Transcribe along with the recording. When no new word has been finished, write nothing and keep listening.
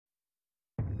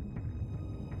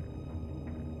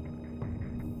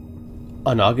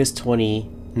On August 20,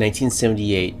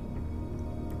 1978,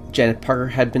 Janet Parker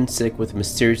had been sick with a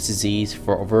mysterious disease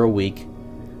for over a week,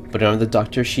 but none of the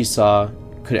doctors she saw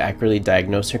could accurately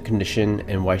diagnose her condition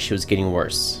and why she was getting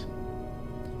worse.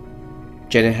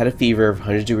 Janet had a fever of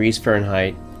 100 degrees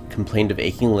Fahrenheit, complained of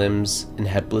aching limbs, and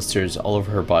had blisters all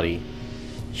over her body.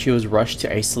 She was rushed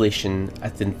to isolation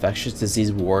at the infectious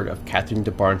disease ward of Catherine de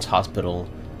Barnes Hospital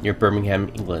near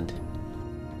Birmingham, England.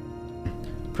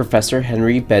 Professor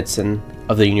Henry Bedson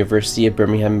of the University of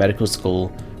Birmingham Medical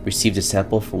School received a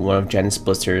sample from one of Janet's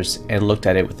blisters and looked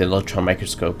at it with an electron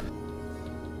microscope.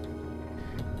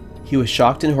 He was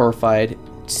shocked and horrified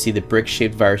to see the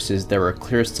brick-shaped viruses that were a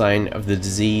clear sign of the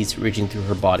disease raging through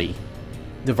her body.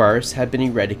 The virus had been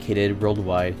eradicated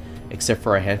worldwide except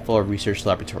for a handful of research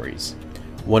laboratories,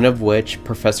 one of which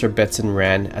Professor Bedson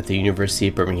ran at the University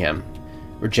of Birmingham,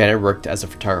 where Janet worked as a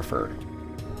photographer.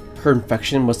 Her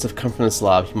infection must have come from this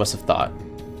lab, he must have thought.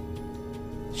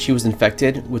 She was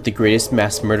infected with the greatest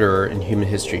mass murderer in human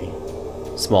history,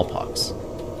 smallpox.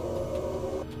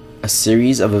 A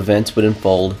series of events would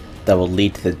unfold that would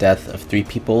lead to the death of 3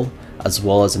 people, as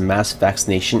well as a mass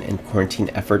vaccination and quarantine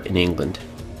effort in England.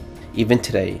 Even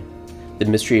today, the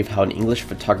mystery of how an English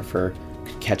photographer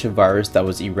could catch a virus that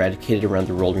was eradicated around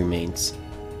the world remains.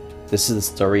 This is the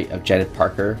story of Janet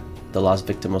Parker, the last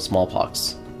victim of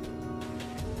smallpox.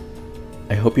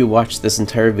 I hope you watched this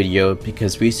entire video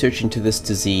because research into this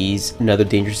disease and other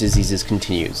dangerous diseases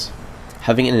continues.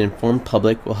 Having an informed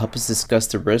public will help us discuss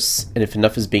the risks and if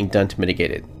enough is being done to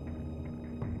mitigate it.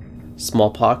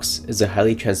 Smallpox is a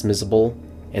highly transmissible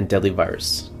and deadly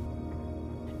virus.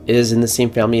 It is in the same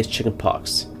family as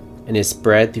chickenpox and is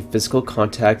spread through physical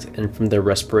contact and from the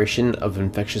respiration of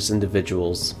infectious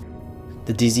individuals.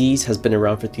 The disease has been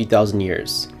around for 3,000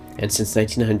 years, and since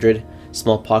 1900,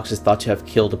 smallpox is thought to have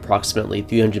killed approximately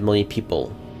 300 million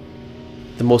people.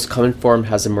 The most common form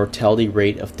has a mortality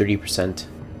rate of 30%.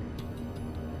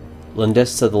 Linda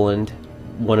Sutherland,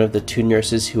 one of the 2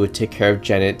 nurses who would take care of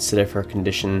Janet, said of her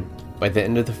condition, by the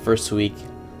end of the first week,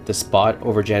 the spot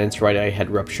over Janet's right eye had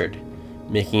ruptured,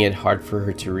 making it hard for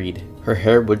her to read. Her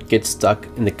hair would get stuck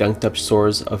in the gunked up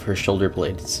sores of her shoulder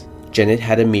blades. Janet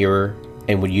had a mirror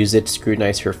and would use it to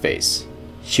scrutinize her face.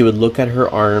 She would look at her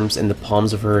arms and the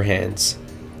palms of her hands,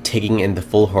 taking in the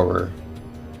full horror.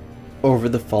 Over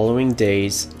the following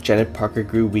days, Janet Parker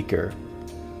grew weaker.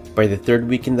 By the 3rd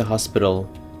week in the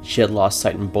hospital, she had lost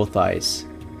sight in both eyes,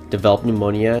 developed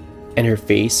pneumonia, and her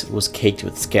face was caked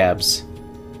with scabs.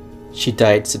 She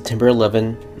died September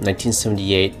 11,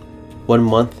 1978, 1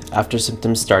 month after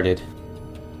symptoms started.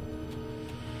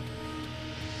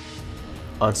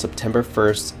 On September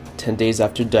 1st, 10 days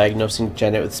after diagnosing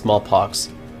Janet with smallpox,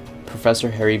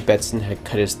 Professor Harry Bedson had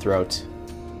cut his throat.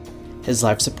 His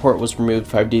life support was removed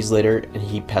 5 days later and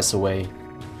he passed away.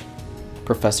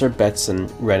 Professor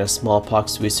Bedson ran a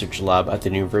smallpox research lab at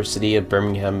the University of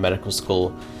Birmingham Medical School,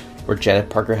 where Janet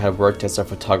Parker had worked as a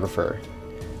photographer.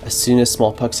 As soon as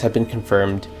smallpox had been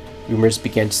confirmed, rumors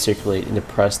began to circulate in the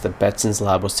press that Bedson's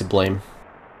lab was to blame.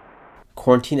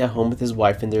 Quarantined at home with his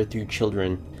wife and their 3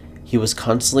 children, he was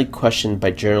constantly questioned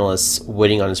by journalists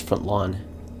waiting on his front lawn.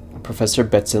 Professor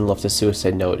Bedson left a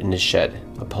suicide note in his shed,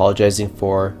 apologizing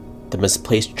for the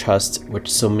misplaced trust which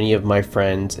so many of my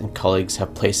friends and colleagues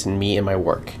have placed in me and my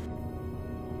work.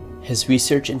 His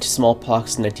research into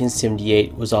smallpox in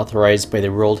 1978 was authorized by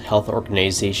the World Health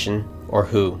Organization, or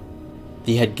WHO.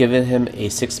 They had given him a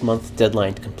 6-month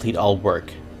deadline to complete all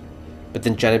work, but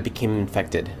then Janet became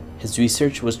infected. His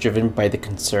research was driven by the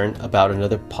concern about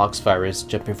another pox virus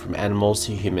jumping from animals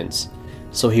to humans,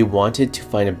 so he wanted to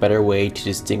find a better way to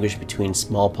distinguish between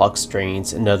smallpox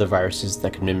strains and other viruses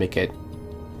that could mimic it.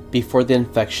 Before the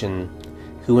infection,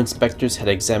 WHO inspectors had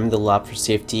examined the lab for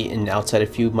safety, and outside a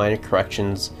few minor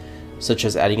corrections, such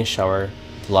as adding a shower,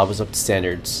 the lab was up to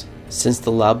standards. Since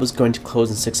the lab was going to close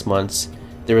in 6 months,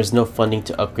 there was no funding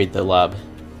to upgrade the lab.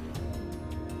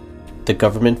 The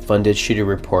government-funded Shooter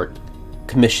Report,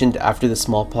 commissioned after the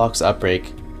smallpox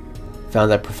outbreak, found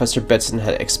that Professor Bedson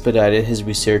had expedited his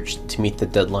research to meet the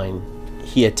deadline.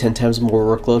 He had 10 times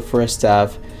more workload for his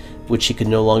staff, which he could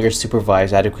no longer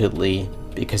supervise adequately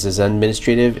because his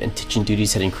administrative and teaching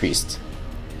duties had increased.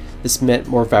 This meant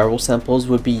more viral samples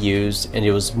would be used, and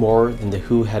it was more than the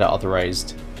WHO had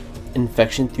authorized.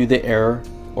 Infection through the air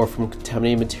or from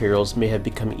contaminated materials may have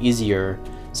become easier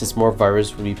since more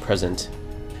virus would be present.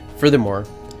 Furthermore,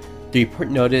 the report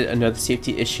noted another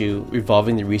safety issue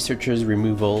involving the researchers'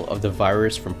 removal of the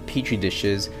virus from petri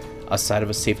dishes outside of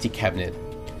a safety cabinet,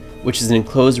 which is an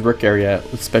enclosed work area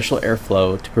with special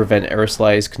airflow to prevent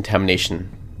aerosolized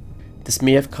contamination. This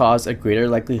may have caused a greater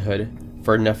likelihood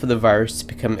for enough of the virus to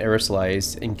become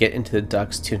aerosolized and get into the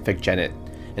ducts to infect Janet,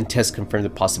 and tests confirmed the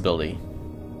possibility.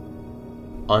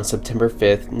 On September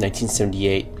 5th,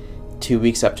 1978, 2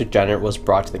 weeks after Janet was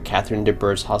brought to the Catherine de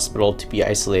Bourges Hospital to be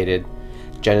isolated,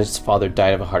 Janet's father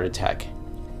died of a heart attack.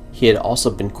 He had also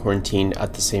been quarantined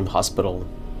at the same hospital.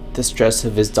 The stress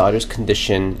of his daughter's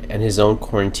condition and his own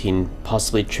quarantine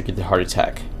possibly triggered the heart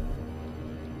attack.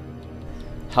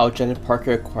 How Janet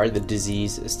Parker acquired the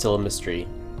disease is still a mystery.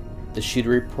 The shooter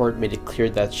report made it clear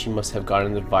that she must have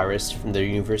gotten the virus from the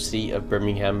University of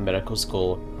Birmingham Medical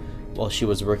School while she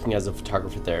was working as a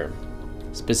photographer there.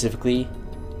 Specifically,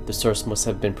 the source must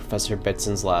have been Professor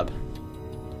Betson's lab.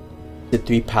 The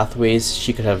 3 pathways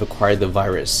she could have acquired the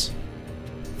virus.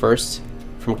 First,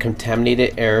 from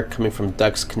contaminated air coming from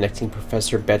ducts connecting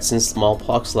Professor Betson's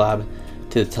smallpox lab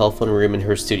to the telephone room in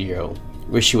her studio,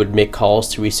 where she would make calls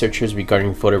to researchers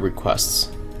regarding photo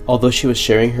requests. Although she was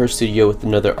sharing her studio with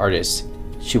another artist,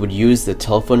 she would use the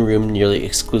telephone room nearly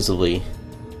exclusively.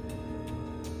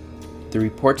 The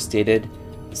report stated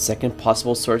the second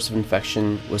possible source of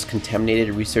infection was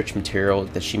contaminated research material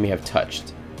that she may have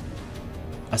touched.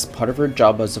 As part of her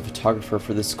job as a photographer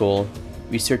for the school,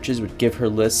 researchers would give her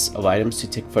lists of items to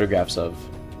take photographs of.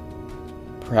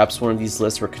 Perhaps one of these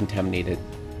lists were contaminated.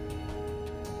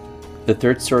 The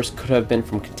third source could have been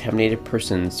from contaminated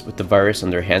persons with the virus on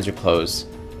their hands or clothes.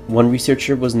 One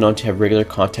researcher was known to have regular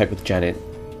contact with Janet.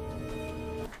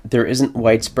 There isn't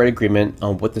widespread agreement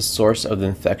on what the source of the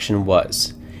infection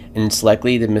was, and it's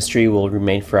likely the mystery will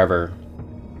remain forever.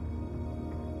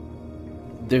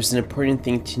 There's an important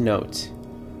thing to note.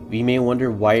 We may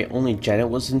wonder why only Janet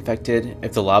was infected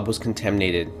if the lab was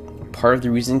contaminated. Part of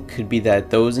the reason could be that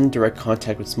those in direct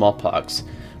contact with smallpox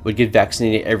would get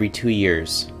vaccinated every 2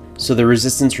 years, so the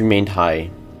resistance remained high.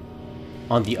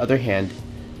 On the other hand,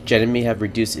 Janet may have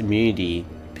reduced immunity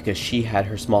because she had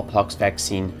her smallpox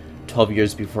vaccine 12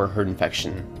 years before her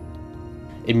infection.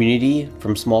 Immunity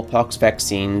from smallpox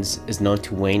vaccines is known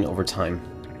to wane over time.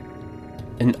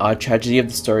 An odd tragedy of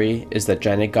the story is that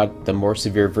Janet got the more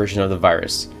severe version of the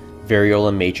virus,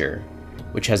 variola major,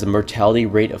 which has a mortality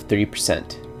rate of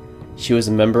 30%. She was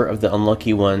a member of the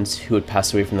unlucky ones who would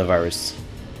pass away from the virus.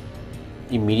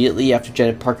 Immediately after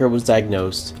Janet Parker was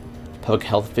diagnosed, public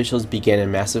health officials began a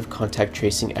massive contact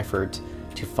tracing effort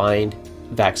to find,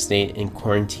 vaccinate, and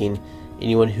quarantine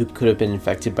anyone who could have been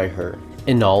infected by her.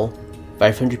 In all,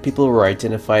 500 people were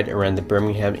identified around the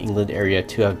Birmingham, England area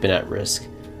to have been at risk,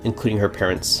 including her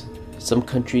parents. Some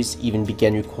countries even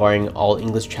began requiring all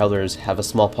English travelers have a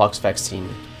smallpox vaccine.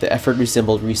 The effort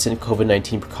resembled recent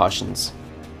COVID-19 precautions.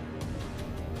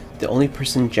 The only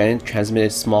person Janet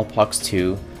transmitted smallpox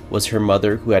to was her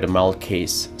mother, who had a mild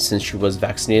case, since she was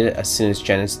vaccinated as soon as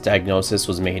Janet's diagnosis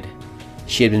was made.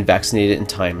 She had been vaccinated in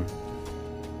time.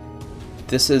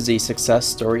 This is a success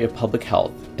story of public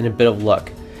health and a bit of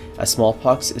luck, as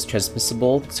smallpox is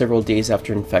transmissible several days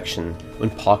after infection, when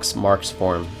pox marks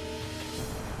form.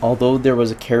 Although there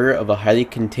was a carrier of a highly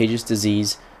contagious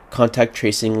disease, contact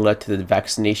tracing led to the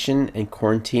vaccination and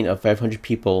quarantine of 500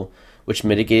 people, which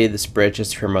mitigated the spread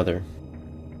just to her mother.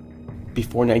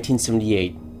 Before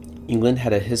 1978, England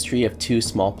had a history of 2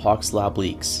 smallpox lab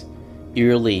leaks.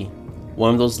 Eerily,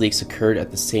 one of those leaks occurred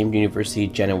at the same university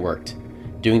Janet worked,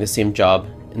 doing the same job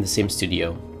in the same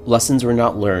studio. Lessons were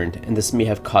not learned, and this may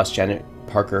have cost Janet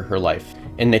Parker her life.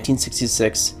 In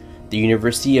 1966, the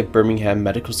University of Birmingham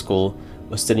Medical School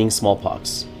was studying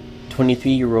smallpox.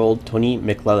 23-year-old Tony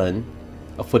McLellan,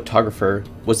 a photographer,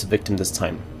 was the victim this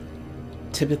time.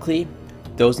 Typically,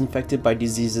 those infected by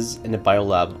diseases in a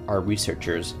biolab are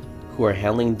researchers who are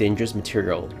handling dangerous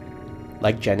material.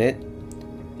 Like Janet,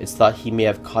 it's thought he may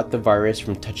have caught the virus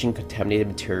from touching contaminated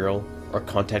material or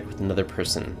contact with another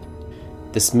person.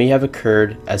 This may have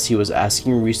occurred as he was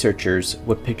asking researchers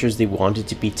what pictures they wanted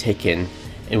to be taken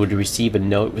and would receive a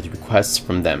note with requests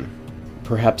from them.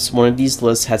 Perhaps one of these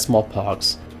lists had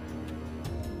smallpox.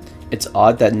 It's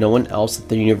odd that no one else at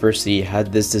the university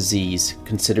had this disease,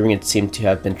 considering it seemed to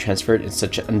have been transferred in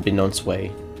such an unbeknownst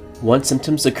way. Once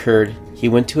symptoms occurred, he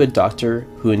went to a doctor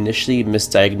who initially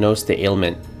misdiagnosed the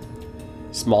ailment.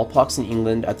 Smallpox in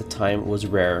England at the time was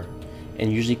rare,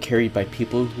 and usually carried by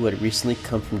people who had recently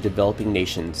come from developing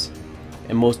nations,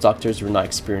 and most doctors were not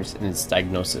experienced in its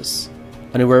diagnosis.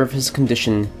 Unaware of his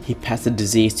condition, he passed the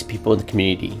disease to people in the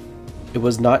community. It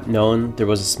was not known there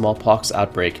was a smallpox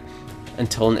outbreak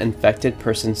until an infected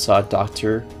person saw a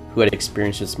doctor who had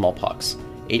experienced smallpox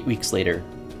 8 weeks later.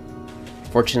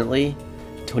 Fortunately,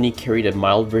 Tony carried a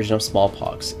mild version of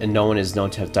smallpox, and no one is known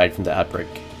to have died from the outbreak.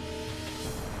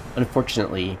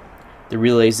 Unfortunately, the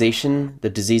realization the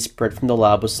disease spread from the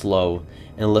lab was slow,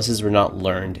 and lessons were not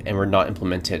learned and were not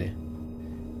implemented.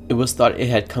 It was thought it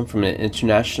had come from an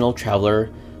international traveler,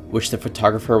 which the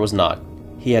photographer was not.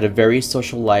 He had a very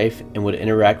social life and would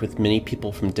interact with many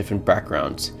people from different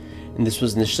backgrounds, and this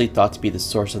was initially thought to be the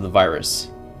source of the virus.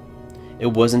 It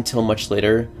wasn't until much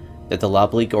later that the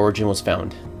lab leak origin was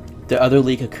found. The other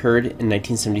leak occurred in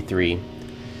 1973.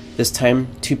 This time,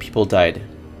 2 people died.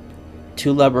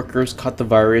 2 lab workers caught the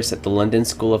virus at the London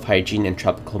School of Hygiene and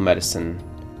Tropical Medicine.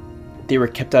 They were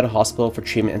kept out of hospital for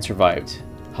treatment and survived.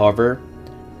 However,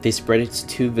 they spread it to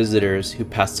 2 visitors who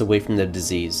passed away from the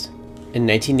disease. In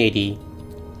 1980,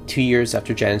 2 years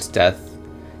after Janet's death,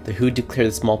 the WHO declared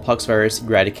the smallpox virus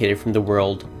eradicated from the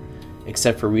world,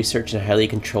 except for research in highly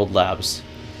controlled labs.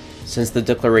 Since the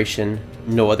declaration,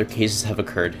 no other cases have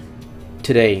occurred.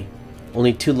 Today,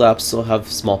 only 2 labs still have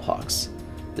smallpox: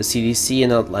 the CDC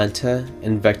in Atlanta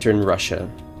and Vector in Russia.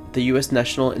 The US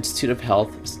National Institute of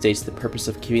Health states the purpose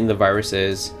of keeping the virus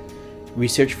is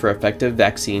research for effective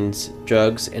vaccines,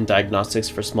 drugs, and diagnostics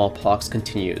for smallpox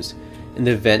continues in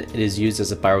the event it is used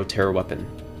as a bioterror weapon.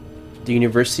 The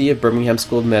University of Birmingham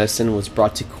School of Medicine was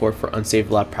brought to court for unsafe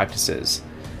lab practices,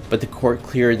 but the court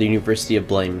cleared the university of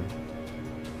blame.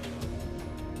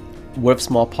 What if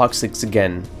smallpox leaks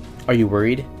again? Are you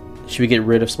worried? Should we get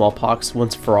rid of smallpox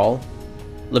once for all?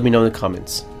 Let me know in the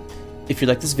comments. If you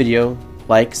like this video,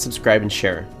 like, subscribe, and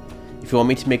share. If you want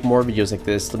me to make more videos like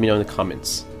this, let me know in the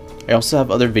comments. I also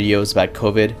have other videos about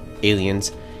COVID,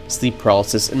 aliens, sleep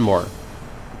paralysis, and more.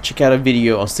 Check out a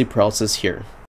video on sleep paralysis here.